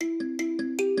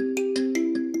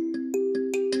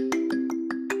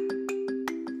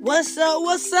What's up?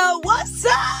 What's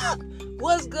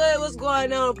good? What's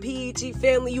going on, PEG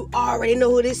family? You already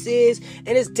know who this is,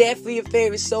 and it's definitely your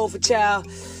favorite soulful child.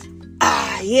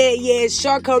 It's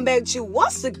Shark coming back to you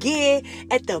once again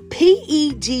at the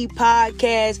PEG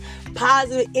podcast,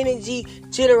 Positive Energy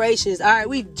Generations. All right,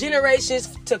 we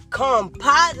generations to come,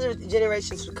 positive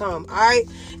generations to come. All right,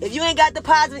 if you ain't got the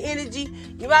positive energy,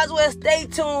 you might as well stay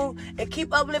tuned and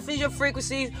keep uplifting your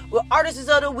frequencies with artists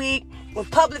of the week, with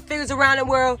public figures around the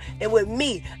world, and with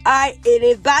me. All right, and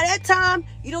if by that time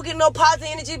you don't get no positive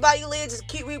energy by your lids, just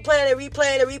keep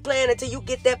replaying until you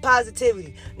get that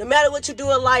positivity. No matter what you do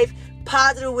in life,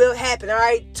 positive will happen. All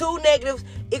right, 2 negatives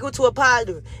equal to a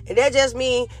positive, and that just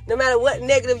means no matter what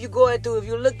negative you're going through, if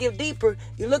you look a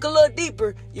little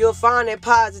deeper, you'll find that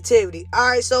positivity.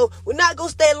 All right, so we're not gonna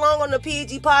stay long on the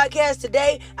PEG podcast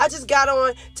today. I just got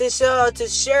on to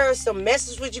share some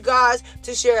message with you guys,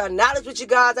 to share knowledge with you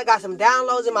guys. I got some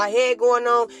downloads in my head going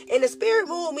on, and the spirit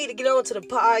moved me to get on to the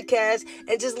podcast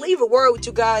and just leave a word with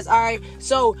you guys. All right,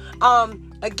 so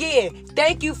again,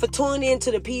 thank you for tuning in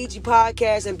to the PEG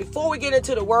podcast. And before we get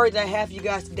into the word that I have for you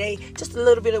guys today, just a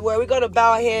little bit of word. We're going to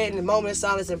bow our head in a moment of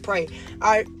silence and pray. All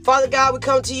right, Father God, we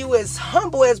come to you as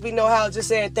humble as we know how, just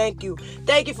saying thank you.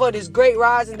 Thank you for this great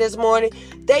rising this morning.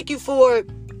 Thank you for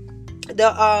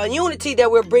the unity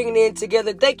that we're bringing in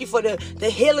together. Thank you for the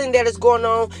healing that is going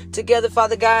on together,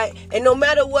 Father God. And no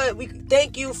matter what, we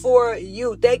thank you for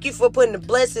you. Thank you for putting the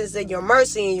blessings and your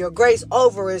mercy and your grace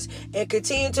over us, and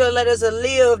continue to let us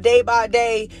live day by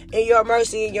day in your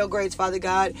mercy and your grace, Father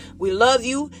God. We love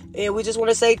you, and we just want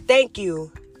to say thank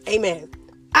you. Amen.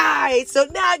 Alright, so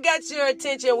now I got your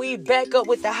attention. We back up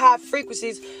with the high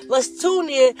frequencies. Let's tune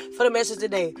in for the message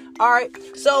today. Alright,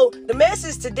 so the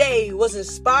message today was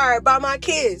inspired by my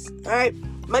kids. Alright,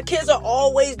 my kids are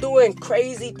always doing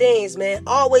crazy things, man.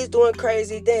 Always doing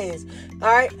crazy things.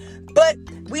 Alright, but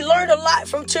we learned a lot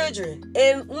from children,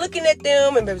 and looking at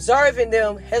them and observing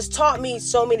them has taught me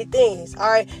so many things. All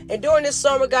right. And during this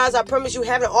summer, guys, I promise you,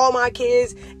 having all my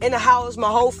kids in the house, my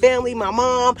whole family, my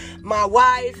mom, my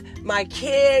wife, my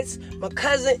kids, my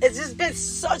cousin, it's just been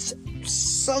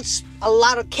such a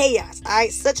lot of chaos. All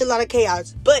right. Such a lot of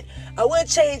chaos. But I want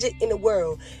to change it in the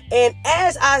world. And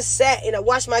as I sat and I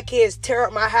watched my kids tear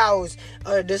up my house,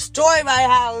 destroy my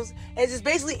house, and just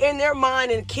basically in their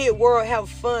mind and kid world have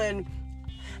fun,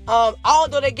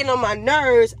 although they get on my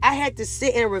nerves, I had to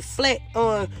sit and reflect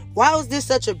on why was this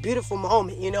such a beautiful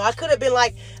moment. You know, I could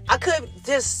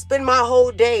just spend my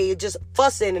whole day just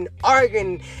fussing and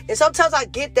arguing, and sometimes I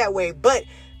get that way. But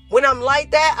when I'm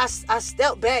like that, I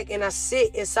step back and I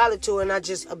sit in solitude and I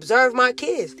just observe my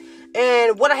kids.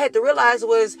 And what I had to realize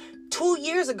was 3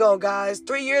 years ago,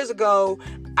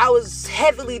 I was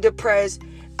heavily depressed.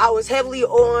 I was heavily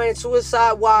on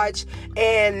suicide watch,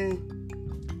 and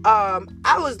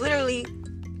I was literally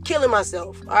killing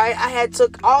myself. All right, I had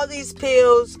took all these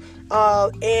pills,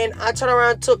 and I turned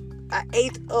around and took an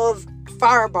 1/8 of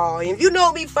Fireball. And if you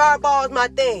know me, Fireball is my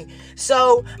thing.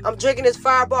 So I'm drinking this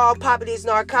Fireball, popping these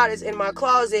narcotics in my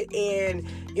closet, and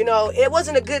you know, it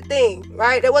wasn't a good thing,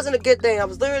 right? It wasn't a good thing. I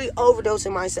was literally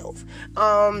overdosing myself.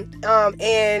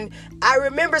 And I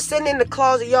remember sitting in the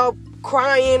closet, y'all,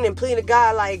 crying and pleading to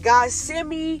God, like, God, send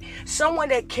me someone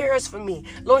that cares for me.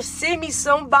 Lord, send me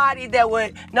somebody that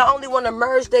would not only want to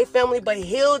merge their family, but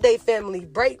heal their family,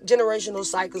 break generational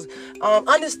cycles,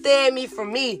 understand me for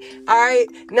me, all right?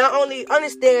 Not only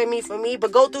understand me for me,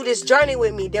 but go through this journey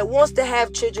with me, that wants to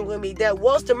have children with me, that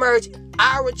wants to merge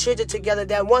our children together,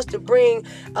 that wants to bring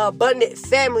abundant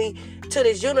family to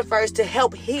this universe to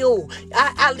help heal.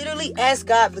 I literally asked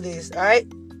God for this, all right?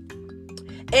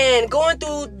 And going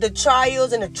through the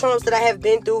trials and the trumps that I have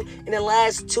been through in the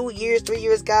last 3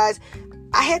 years, guys,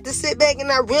 I had to sit back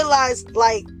and I realized,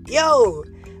 like, yo,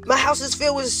 my house is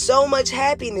filled with so much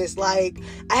happiness. Like,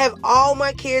 I have all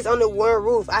my kids under one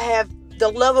roof. I have the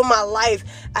love of my life.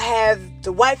 I have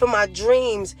the wife of my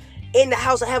dreams in the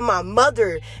house. I have my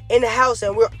mother in the house,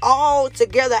 and we're all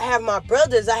together. I have my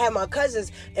brothers, I have my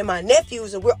cousins and my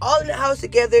nephews, and we're all in the house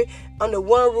together under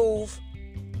one roof,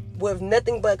 with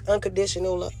nothing but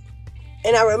unconditional love.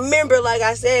 And I remember, like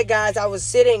I said, guys, I was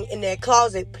sitting in that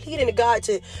closet pleading to God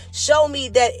to show me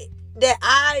that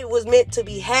I was meant to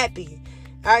be happy.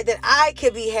 All right, that I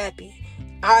could be happy.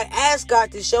 I asked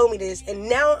God to show me this, and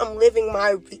now I'm living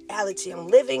my reality. I'm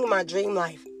living my dream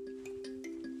life.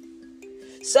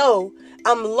 So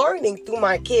I'm learning through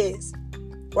my kids,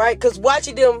 right? Because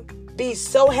watching them be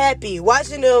so happy,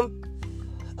 watching them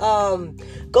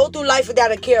go through life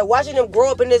without a care, watching them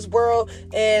grow up in this world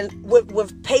and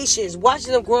with patience,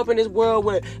 watching them grow up in this world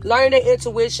with learning their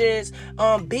intuitions,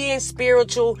 being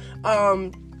spiritual,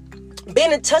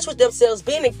 being in touch with themselves,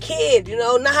 being a kid,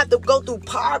 not have to go through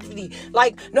poverty,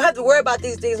 like not have to worry about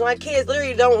these things. My kids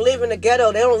literally don't live in the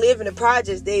ghetto, they don't live in the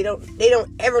projects, they don't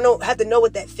ever have to know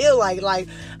what that feel like.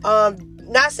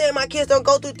 Not saying my kids don't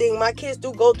go through things. My kids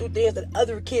do go through things that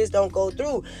other kids don't go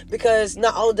through, because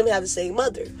not all of them have the same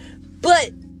mother.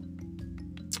 But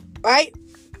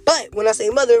when I say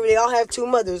mother, they all have two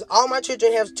mothers. All my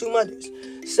children have two mothers.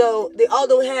 So they all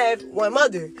don't have one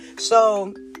mother.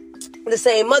 So the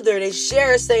same mother, they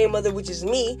share the same mother, which is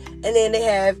me, and then they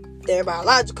have their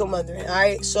biological mother. All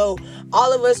right. So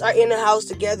all of us are in the house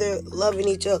together, loving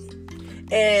each other.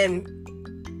 And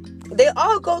they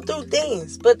all go through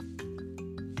things, but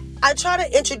I try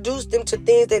to introduce them to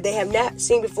things that they have not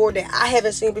seen before, that I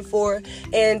haven't seen before.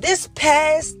 And this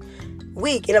past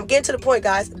week, and I'm getting to the point,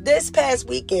 guys, this past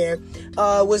weekend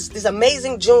was this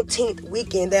amazing Juneteenth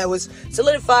weekend that was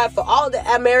solidified for all the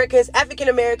African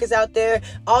Americans out there,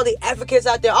 all the Africans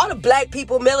out there, all the black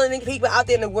people, melanin people out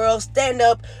there in the world. Stand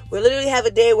up. We literally have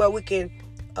a day where we can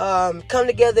come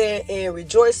together and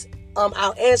rejoice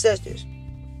our ancestors.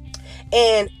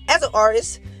 And as an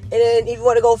artist, and then if you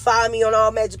want to go find me on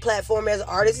all major platforms as an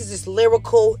artist, it's just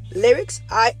Lyrical Lyrics,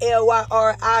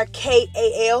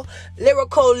 ILYRIKAL,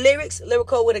 Lyrical Lyrics,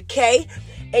 lyrical with a K.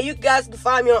 And you guys can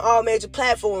find me on all major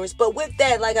platforms. But with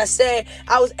that, like I said,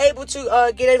 I was able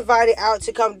to get invited out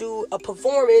to come do a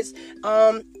performance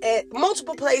at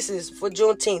multiple places for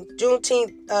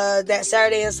Juneteenth. That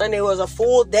Saturday and Sunday was a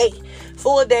full day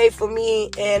for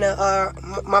me and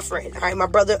my friend, all right, my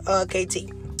brother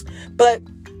KT.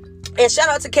 And shout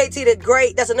out to KT the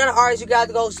Great. That's another artist you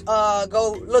guys go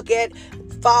look at,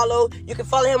 follow. You can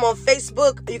follow him on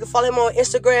Facebook. You can follow him on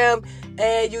Instagram.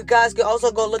 And you guys can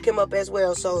also go look him up as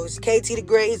well. So it's KT the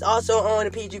Great. He's also on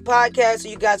the PG Podcast. So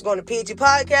you guys go on the PG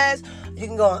Podcast. You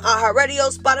can go on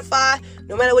iHeartRadio, Spotify.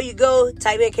 No matter where you go,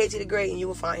 type in KT the Great and you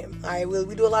will find him. All right,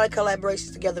 we do a lot of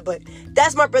collaborations together. But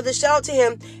that's my brother. Shout out to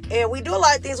him. And we do a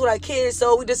lot of things with our kids.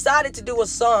 So we decided to do a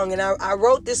song. And I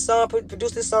wrote this song,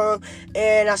 produced this song.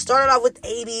 And I started off with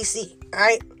ABC. All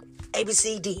right,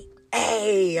 ABCD.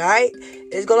 A, all right?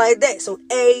 It's going like that. So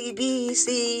A, B,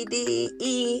 C, D,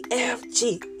 E, F,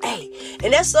 G, A.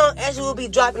 And that song actually will be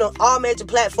dropping on all major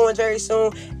platforms very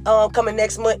soon, coming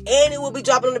next month. And it will be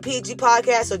dropping on the PG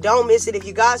Podcast, so don't miss it. If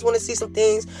you guys want to see some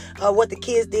things, what the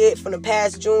kids did from the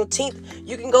past Juneteenth,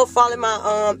 you can go follow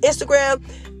my Instagram.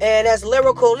 And that's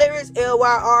Lyrical Lyrics,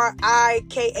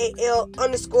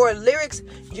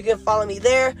 LYRIKAL_lyrics. You can follow me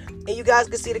there. And you guys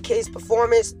can see the kids'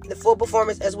 performance, the full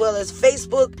performance, as well as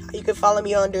Facebook. You can follow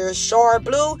me under Char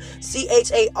Blue,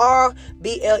 CHARBLEAU.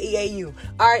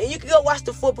 All right, and you can go watch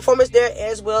the full performance there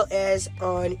as well as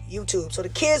on YouTube. So the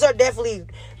kids are definitely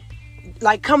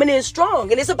coming in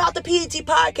strong. And it's about the PG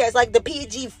Podcast, like the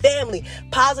PG family,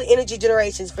 positive energy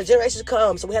generations for generations to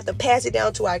come. So we have to pass it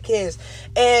down to our kids.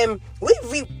 And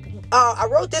I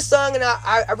wrote this song, and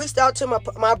I reached out to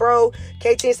my bro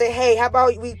KT and said, hey, how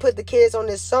about we put the kids on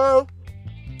this song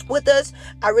with us?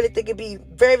 I really think it'd be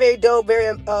very, very dope,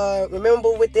 very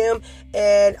memorable with them.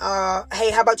 And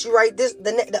hey, how about you write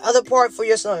the other part for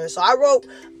your son? So I wrote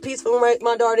a piece for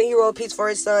my daughter, he wrote a piece for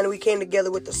his son, and we came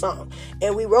together with the song.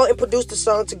 And we wrote and produced the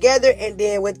song together, and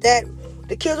then with that,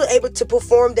 the kids were able to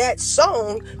perform that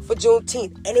song for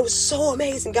Juneteenth. And it was so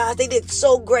amazing, guys. They did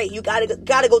so great. You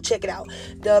gotta go check it out.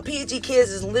 The PG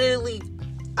Kids is literally,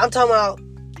 I'm talking about,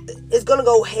 it's gonna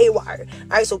go haywire. All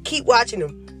right, so keep watching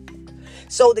them.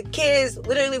 So the kids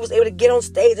literally was able to get on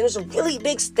stage, and it's a really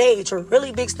big stage for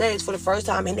the first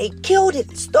time, and they killed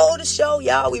it. Stole the show,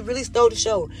 y'all. We really stole the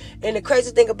show. And the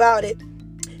crazy thing about it,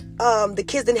 the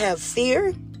kids didn't have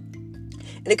fear.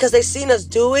 And because they seen us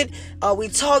do it, we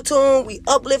talk to them, we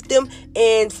uplift them,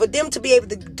 and for them to be able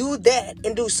to do that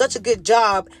and do such a good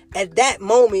job at that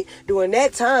moment during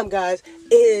that time, guys,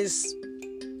 is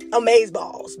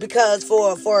amazeballs. Because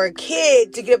for a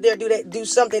kid to get up there and do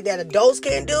something that adults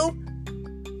can't do,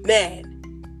 man.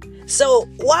 So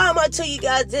why am I telling you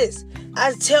guys this?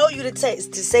 I tell you to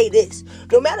say this.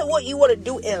 No matter what you want to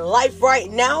do in life right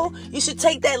now, you should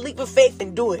take that leap of faith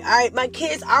and do it. All right,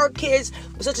 our kids,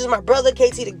 such as my brother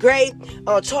KT the Great,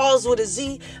 Charles with a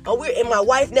Z, and my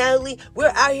wife Natalie,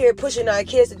 we're out here pushing our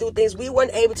kids to do things we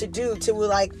weren't able to do till we're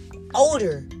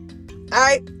older. All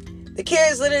right, the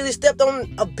kids literally stepped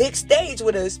on a big stage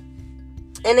with us,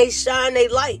 and they shine their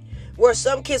light. Where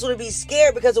some kids would be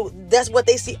scared because that's what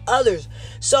they see others.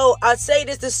 So I say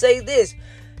this to say this.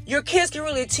 your kids can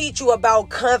really teach you about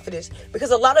confidence,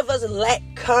 because a lot of us lack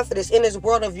confidence in this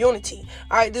world of unity.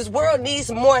 All right, this world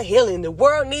needs more healing. The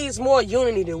world needs more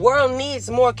unity. The world needs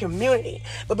more community.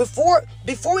 But before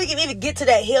we can even get to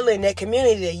that healing, that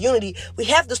community, that unity, we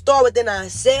have to start within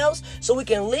ourselves so we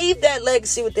can leave that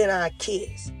legacy within our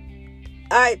kids.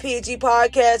 All right, PG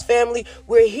Podcast family,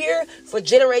 we're here for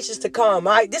generations to come.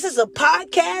 All right, this is a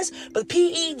podcast, but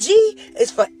PEG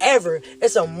is forever.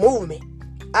 It's a movement.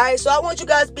 All right, so I want you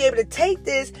guys to be able to take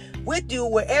this with you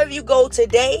wherever you go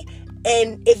today.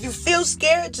 And if you feel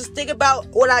scared, just think about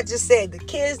what I just said. The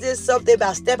kids did something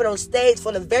about stepping on stage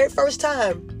for the very first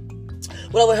time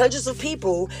with over hundreds of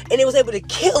people, and they was able to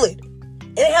kill it.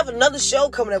 And they have another show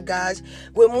coming up, guys,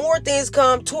 with more things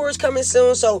come, tours coming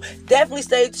soon. So definitely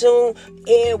stay tuned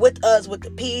in with us, with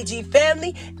the PEG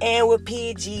family and with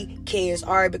PEG Kids,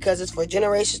 all right, because it's for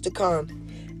generations to come.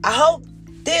 I hope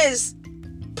this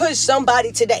push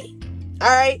somebody today, all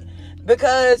right?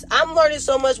 Because I'm learning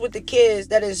so much with the kids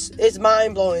that it's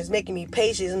mind-blowing. It's making me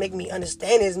patient. It's making me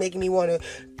understand. It's making me want to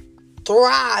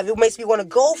thrive. It makes me want to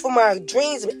go for my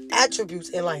dreams and attributes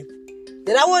in life.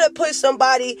 Then I want to push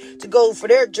somebody to go for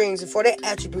their dreams and for their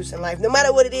attributes in life. No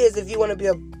matter what it is, if you want to be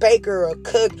a baker or a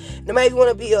cook, no matter if you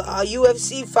want to be a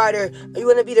UFC fighter, or you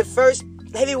want to be the first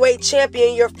heavyweight champion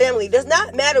in your family, it does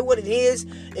not matter what it is.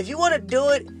 If you want to do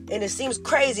it and it seems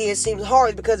crazy, it seems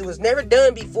hard because it was never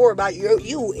done before about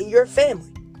you and your family.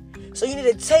 So you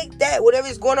need to take that, whatever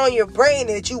is going on in your brain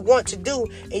that you want to do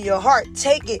in your heart,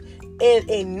 take it and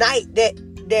ignite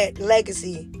that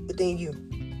legacy within you.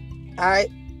 All right?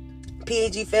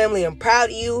 PEG family, I'm proud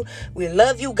of you. We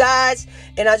love you guys.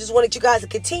 And I just wanted you guys to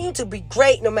continue to be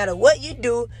great no matter what you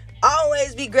do.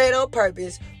 Always be great on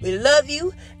purpose. We love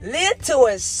you. Live to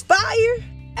inspire.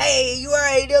 Hey, you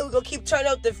already know we're going to keep turning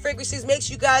up the frequencies. Make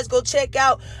sure you guys go check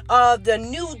out the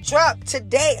new drop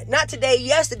today. Not today,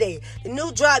 yesterday. The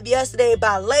new drop yesterday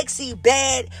by Lexi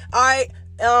Bad. All right.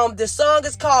 The song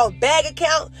is called Bag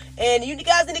Account. And you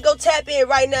guys need to go tap in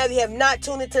right now if you have not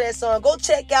tuned into that song. Go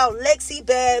check out Lexi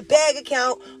Bad Bag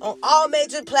Account on all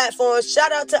major platforms.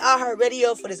 Shout out to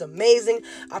iHeartRadio for this amazing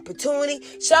opportunity.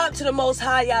 Shout out to the Most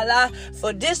High Yahlah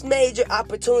for this major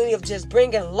opportunity of just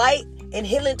bringing light and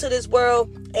healing to this world.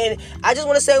 And I just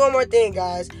want to say one more thing,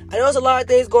 guys. I know there's a lot of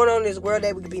things going on in this world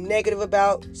that we could be negative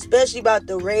about, especially about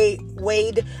the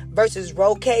Wade versus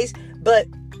Roe case. But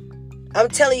I'm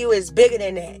telling you, it's bigger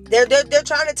than that. They're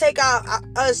trying to take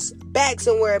us back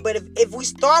somewhere. But if we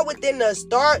start within us,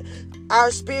 start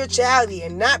our spirituality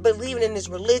and not believing in this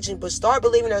religion, but start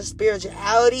believing in our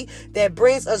spirituality that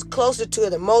brings us closer to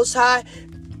the Most High,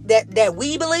 that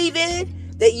we believe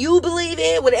in, that you believe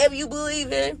in, whatever you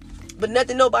believe in. But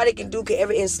nothing nobody can do can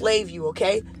ever enslave you,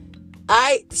 okay? All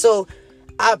right? So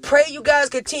I pray you guys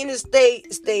continue to stay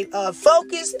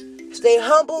focused, stay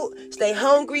humble, stay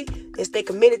hungry, and stay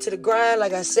committed to the grind.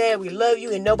 Like I said, we love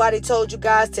you, and nobody told you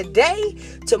guys today,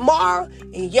 tomorrow,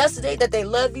 and yesterday that they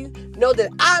love you. Know that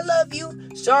I love you.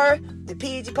 Sure, the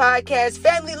PEG Podcast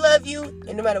family love you,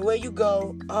 and no matter where you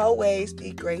go, always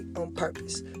be great on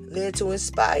purpose. Live to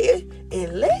inspire,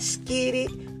 and let's get it.